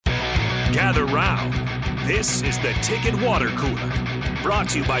Gather round. This is the Ticket Water Cooler, brought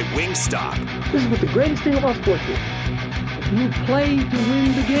to you by Wingstop. This is what the greatest thing about sports is. You play to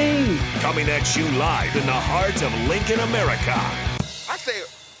win the game. Coming at you live in the heart of Lincoln, America. I said,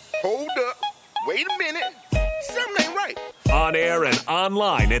 hold up, wait a minute, something ain't right. On air and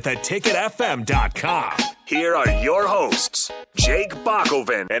online at theticketfm.com. Here are your hosts, Jake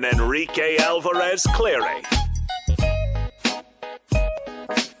Bakoven and Enrique Alvarez Clary.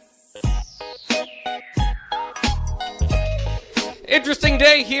 Interesting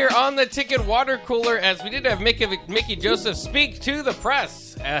day here on the Ticket Water Cooler, as we did have Mickey Joseph speak to the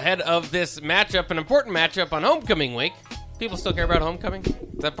press ahead of this matchup, an important matchup on homecoming week. People still care about homecoming?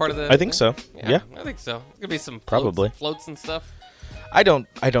 Is that part of the... I think so. Yeah. I think so. There's going to be some floats and stuff. I don't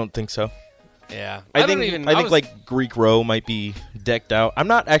think so. Yeah. I think like Greek Row might be decked out. I'm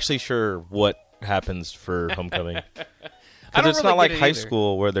not actually sure what happens for homecoming. Because it's not like high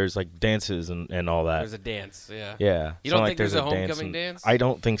school where there's like dances and all that. There's a dance, yeah. Yeah. You don't think there's a homecoming dance? I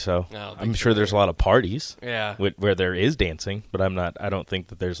don't think so. No, I'm sure there's a lot of parties where there is dancing, but I don't think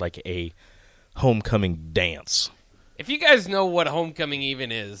that there's like a homecoming dance. If you guys know what homecoming even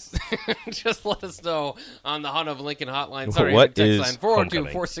is, just let us know on the Honda of Lincoln hotline. Sorry, what text is line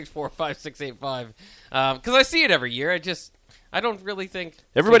 402-464-5685. Because I see it every year. I don't really think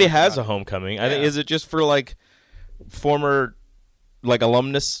everybody has a homecoming. I think is it just for like former like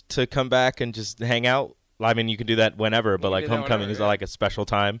alumnus to come back and just hang out? I mean, you can do that whenever, but like homecoming is like a special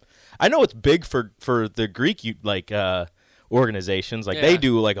time. I know it's big for the Greek organizations. Like they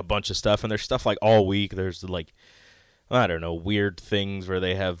do like a bunch of stuff, and there's stuff like all week. There's like, I don't know, weird things where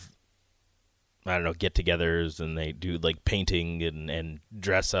they have, I don't know, get-togethers, and they do like painting and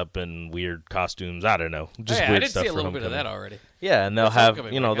dress up in weird costumes. I don't know, just weird stuff. I did see a little bit of that already. Yeah, and they'll have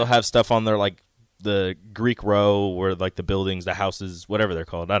they'll have stuff on their like the Greek Row, where like the buildings, the houses, whatever they're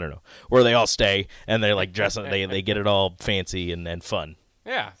called, I don't know, where they all stay and they like dress up, they get it all fancy and fun.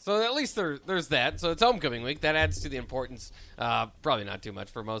 Yeah, so at least there's that. So it's homecoming week. That adds to the importance. Probably not too much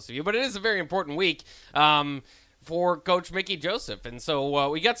for most of you, but it is a very important week for Coach Mickey Joseph. And so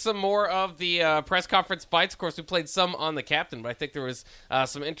we got some more of the press conference bites. Of course, we played some on the captain, but I think there was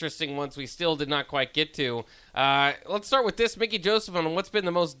some interesting ones we still did not quite get to. Let's start with this, Mickey Joseph, on what's been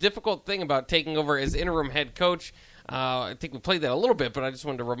the most difficult thing about taking over as interim head coach. I think we played that a little bit, but I just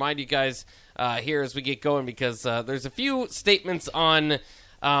wanted to remind you guys here as we get going, because there's a few statements on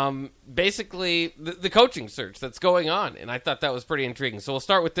basically the coaching search that's going on, and I thought that was pretty intriguing. So we'll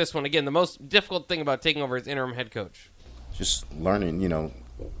start with this one. Again, the most difficult thing about taking over as interim head coach. Just learning,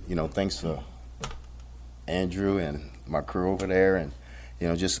 thanks to Andrew and my crew over there, and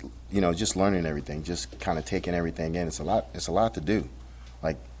just learning everything, just kind of taking everything in. It's a lot to do.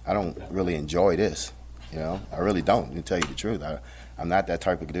 Like, I don't really enjoy this, I really don't, to tell you the truth. I'm not that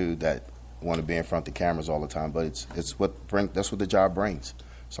type of dude that want to be in front of the cameras all the time, but that's what the job brings.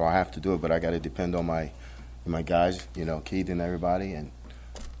 So I have to do it, but I got to depend on my guys, Keith and everybody, and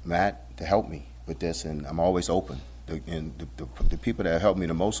Matt to help me with this, and I'm always open. The people that help me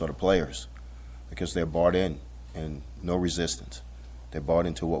the most are the players, because they're bought in and no resistance. They're bought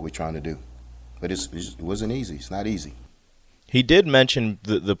into what we're trying to do. But it wasn't easy. It's not easy. He did mention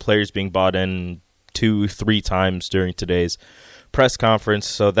the players being bought in 2-3 times during today's press conference,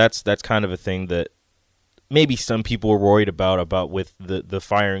 so that's kind of a thing that maybe some people were worried about with the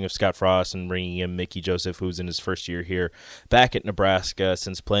firing of Scott Frost and bringing in Mickey Joseph, who's in his first year here back at Nebraska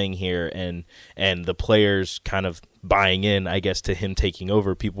since playing here, and the players kind of buying in, I guess, to him taking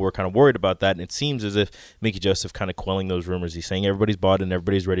over. People were kind of worried about that, and it seems as if Mickey Joseph kind of quelling those rumors. He's saying everybody's bought in,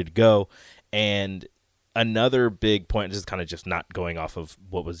 everybody's ready to go. And another big point, this is kind of just not going off of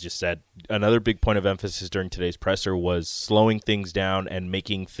what was just said, another big point of emphasis during today's presser was slowing things down and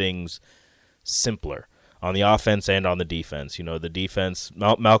making things simpler on the offense and on the defense. The defense,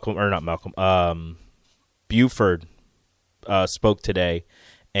 Buford spoke today,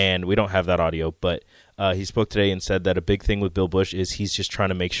 and we don't have that audio, but he spoke today and said that a big thing with Bill Busch is he's just trying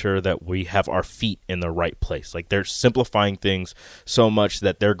to make sure that we have our feet in the right place. Like, they're simplifying things so much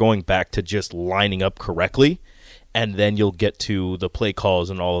that they're going back to just lining up correctly, and then you'll get to the play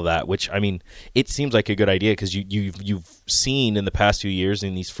calls and all of that, which, I mean, it seems like a good idea, because you've seen in the past few years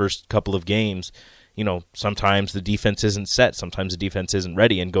in these first couple of games, sometimes the defense isn't set, sometimes the defense isn't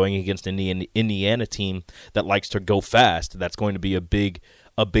ready, and going against Indiana team that likes to go fast, that's going to be a big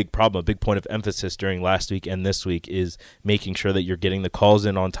problem. A big point of emphasis during last week and this week is making sure that you're getting the calls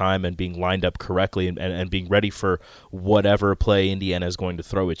in on time and being lined up correctly and being ready for whatever play Indiana is going to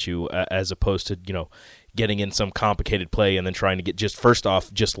throw at you, as opposed to, getting in some complicated play and then trying to get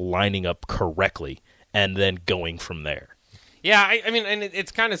just lining up correctly and then going from there. Yeah, I mean, and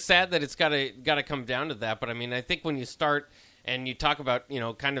it's kind of sad that it's got to come down to that. But I mean, I think when you start and you talk about,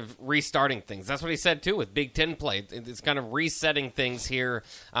 kind of restarting things, that's what he said too with Big Ten play. It's kind of resetting things here.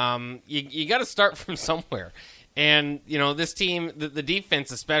 You got to start from somewhere. And, this team, the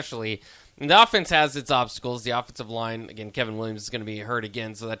defense especially, and the offense has its obstacles. The offensive line, again, Kevin Williams is going to be hurt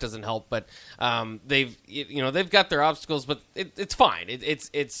again, so that doesn't help. But they've got their obstacles, but it's fine.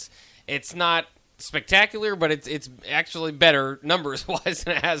 It's not spectacular, but it's actually better numbers wise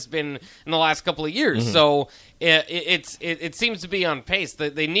than it has been in the last couple of years. Mm-hmm. So it seems to be on pace.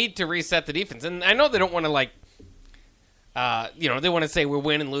 They need to reset the defense, and I know they don't want to they want to say we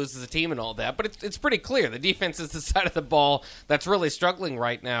win and lose as a team and all that, but it's pretty clear the defense is the side of the ball that's really struggling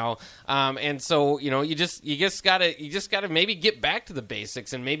right now. And so you just gotta maybe get back to the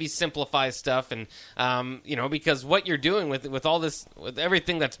basics and maybe simplify stuff, and because what you're doing with all this, with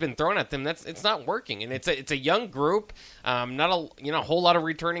everything that's been thrown at them, it's not working, and it's a young group, not a whole lot of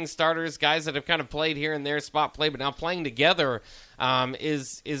returning starters, guys that have kind of played here and there, spot play, but now playing together.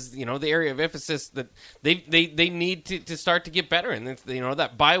 Is the area of emphasis that they need to start to get better, and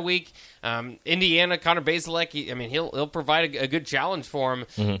that bye week, Indiana, Connor Bazelak, he'll provide a good challenge for him.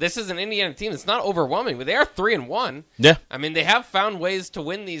 Mm-hmm. This is an Indiana team that's not overwhelming, but they are 3-1. Yeah, they have found ways to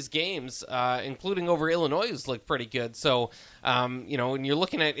win these games, including over Illinois, who's looked pretty good. So when you're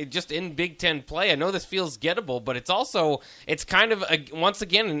looking at it just in Big Ten play, I know this feels gettable, but it's kind of once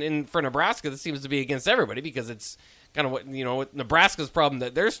again for Nebraska, this seems to be against everybody because it's kind of what Nebraska's problem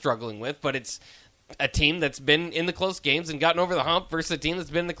that they're struggling with, but it's a team that's been in the close games and gotten over the hump versus a team that's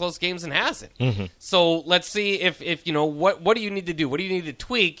been in the close games and hasn't. Mm-hmm. So let's see if what do you need to do? What do you need to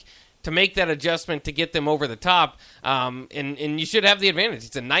tweak to make that adjustment to get them over the top? And you should have the advantage.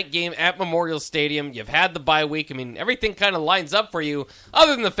 It's a night game at Memorial Stadium. You've had the bye week. Everything kind of lines up for you,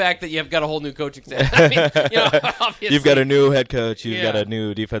 other than the fact that you've got a whole new coaching staff. Obviously. You've got a new head coach. You've got a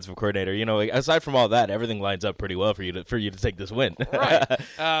new defensive coordinator. Aside from all that, everything lines up pretty well for you to take this win. Right.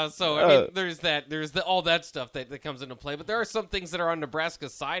 There's that. There's all that stuff that comes into play. But there are some things that are on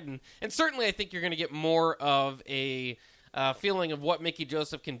Nebraska's side, and certainly I think you're going to get more of a feeling of what Mickey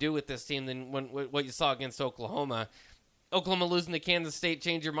Joseph can do with this team than what you saw against Oklahoma. Oklahoma losing to Kansas State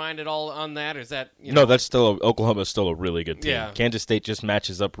change your mind at all on that, or is that No, that's still Oklahoma's still a really good team. Yeah. Kansas State just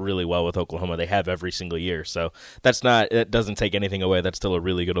matches up really well with Oklahoma. They have every single year, so that doesn't take anything away. That's still a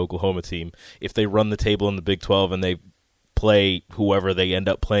really good Oklahoma team. If they run the table in the Big 12 and they play whoever they end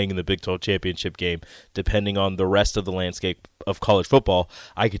up playing in the Big 12 championship game, depending on the rest of the landscape of college football,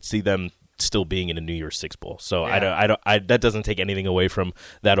 I could see them still being in a New Year's Six bowl. So yeah. That doesn't take anything away from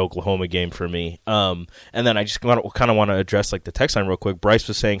that Oklahoma game for me. And then I just kind of want to address the text line real quick. Bryce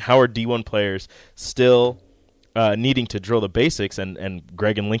was saying, how are D1 players still needing to drill the basics? And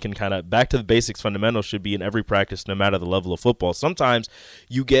Greg and Lincoln kind of back to the basics. Fundamentals should be in every practice, no matter the level of football. Sometimes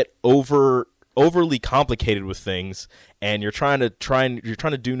you get overly complicated with things, and you're trying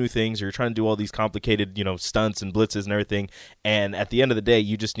to do new things, or you're trying to do all these complicated, stunts and blitzes and everything. And at the end of the day,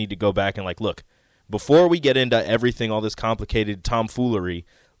 you just need to go back and look, before we get into everything, all this complicated tomfoolery,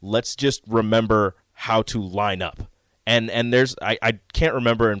 let's just remember how to line up. And there's I can't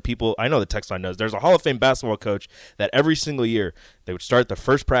remember, and people, I know the text line knows, there's a Hall of Fame basketball coach that every single year they would start the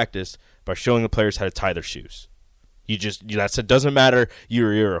first practice by showing the players how to tie their shoes. It doesn't matter.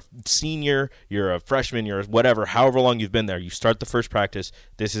 You're a senior, you're a freshman, you're whatever, however long you've been there. You start the first practice.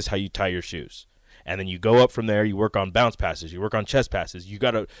 This is how you tie your shoes. And then you go up from there. You work on bounce passes. You work on chest passes. You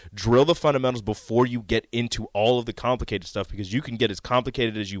got to drill the fundamentals before you get into all of the complicated stuff, because you can get as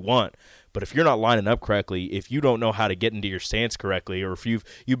complicated as you want. But if you're not lining up correctly, if you don't know how to get into your stance correctly, or if you've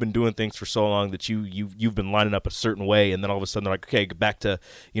been doing things for so long that you've been lining up a certain way, and then all of a sudden they're like, okay, get back to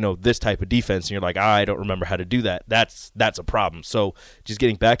this type of defense, and you're like, I don't remember how to do that. That's a problem. So just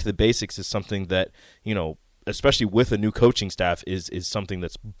getting back to the basics is something that especially with a new coaching staff, is something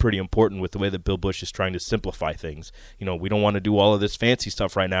that's pretty important with the way that Bill Busch is trying to simplify things. We don't want to do all of this fancy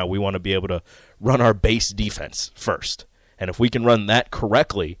stuff right now. We want to be able to run our base defense first. And if we can run that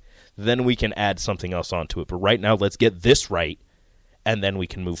correctly, then we can add something else onto it. But right now, let's get this right, and then we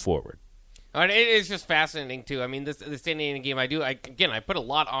can move forward. It is just fascinating, too. This Indiana game, I put a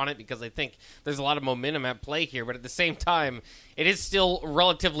lot on it because I think there's a lot of momentum at play here, but at the same time, it is still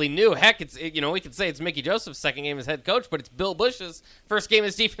relatively new. Heck, we could say it's Mickey Joseph's second game as head coach, but it's Bill Busch's first game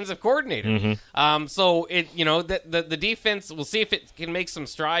as defensive coordinator. Mm-hmm. So the defense, we'll see if it can make some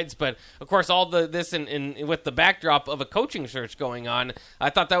strides, but of course all this and with the backdrop of a coaching search going on, I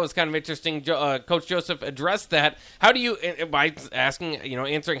thought that was kind of interesting. Coach Joseph addressed that. How do you, by asking,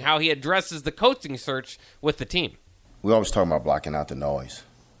 answering how he addresses the coaching search with the team? We always talk about blocking out the noise.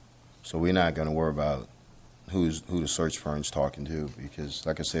 So we're not going to worry about who the search firm's talking to, because,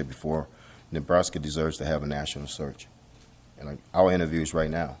 like I said before, Nebraska deserves to have a national search. And like our interviews right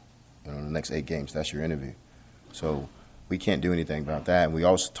now, the next 8 games, that's your interview. So we can't do anything about that. And we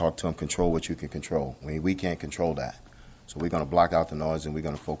also talk to them, control what you can control. We can't control that. So we're going to block out the noise, and we're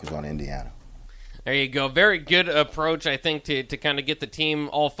going to focus on Indiana. There you go. Very good approach, I think, to kind of get the team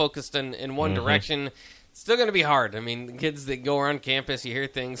all focused in one direction. It's still going to be hard. I mean, the kids that go around campus, you hear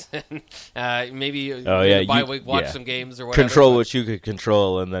things, and maybe bye week watch some games or whatever. Control what you could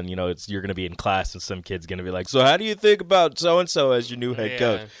control, and then you're going to be in class, and some kid's going to be like, "So how do you think about so and so as your new head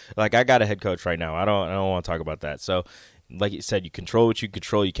coach?" Like, I got a head coach right now. I don't want to talk about that. So, like you said, you control what you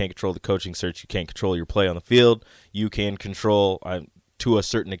control. You can't control the coaching search. You can't control your play on the field. You can control to a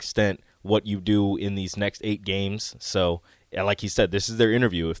certain extent what you do in these next 8 games. So, like he said, this is their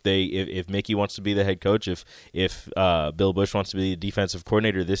interview. If Mickey wants to be the head coach, if Bill Busch wants to be the defensive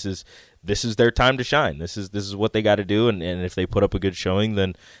coordinator, this is their time to shine. This is what they got to do, and if they put up a good showing,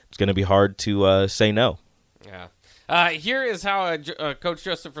 then it's going to be hard to say no. Yeah. Here is how Coach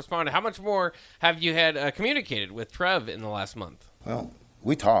Joseph responded. How much more have you had communicated with Trev in the last month? Well,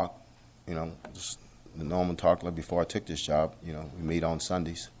 we talk, just the normal talk like before I took this job. We meet on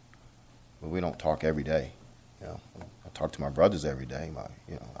Sundays, but we don't talk every day. I talk to my brothers every day.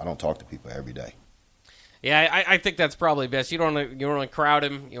 I don't talk to people every day. Yeah, I think that's probably best. You don't want to crowd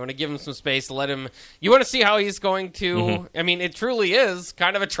him. You want to give him some space, let him. You want to see how he's going to. Mm-hmm. I mean, it truly is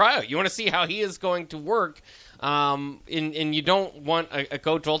kind of a tryout. You want to see how he is going to work. And you don't want a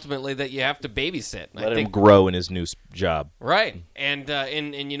coach ultimately that you have to babysit. Let him grow in his new job. Right, and the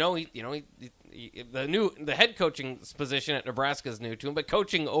head coaching position at Nebraska is new to him, but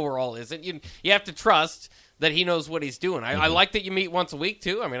coaching overall isn't. You have to trust that he knows what he's doing. I like that you meet once a week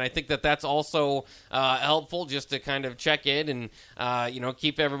too. I mean, I think that's also helpful just to kind of check in and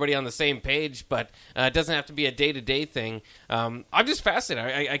keep everybody on the same page. But it doesn't have to be a day-to-day thing. I'm just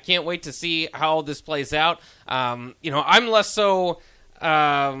fascinated. I can't wait to see how this plays out. I'm less so.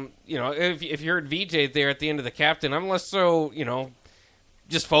 If you heard VJ there at the end of the captain, I'm less so.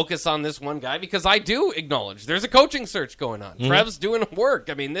 Just focus on this one guy, because I do acknowledge there's a coaching search going on. Mm-hmm. Trev's doing work.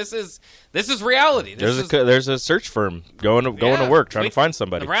 I mean, this is reality. There's a search firm going to work trying to find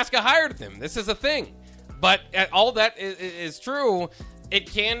somebody. Nebraska hired them. This is a thing. But all that is true. It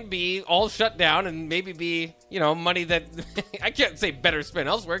can be all shut down and maybe be money that I can't say better spent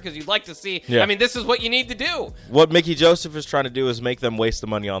elsewhere, because you'd like to see. Yeah. I mean, this is what you need to do. What Mickey Joseph is trying to do is make them waste the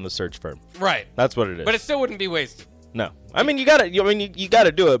money on the search firm. Right. That's what it is. But it still wouldn't be wasted. No, I mean you gotta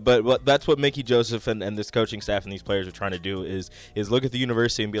do it, but that's what Mickey Joseph and this coaching staff and these players are trying to do is look at the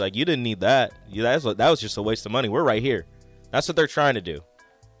university and be like, you didn't need that. That was just a waste of money. We're right here. That's what they're trying to do,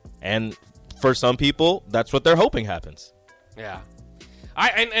 and for some people, that's what they're hoping happens. Yeah,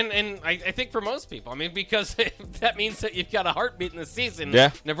 I think for most people, I mean, because that means that you've got a heartbeat in the season.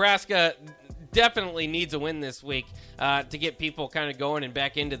 Yeah, Nebraska definitely needs a win this week to get people kind of going and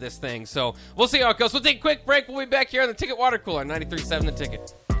back into this thing. So we'll see how it goes. We'll take a quick break. We'll be back here on the Ticket Water Cooler on 93.7 The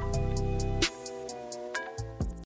Ticket.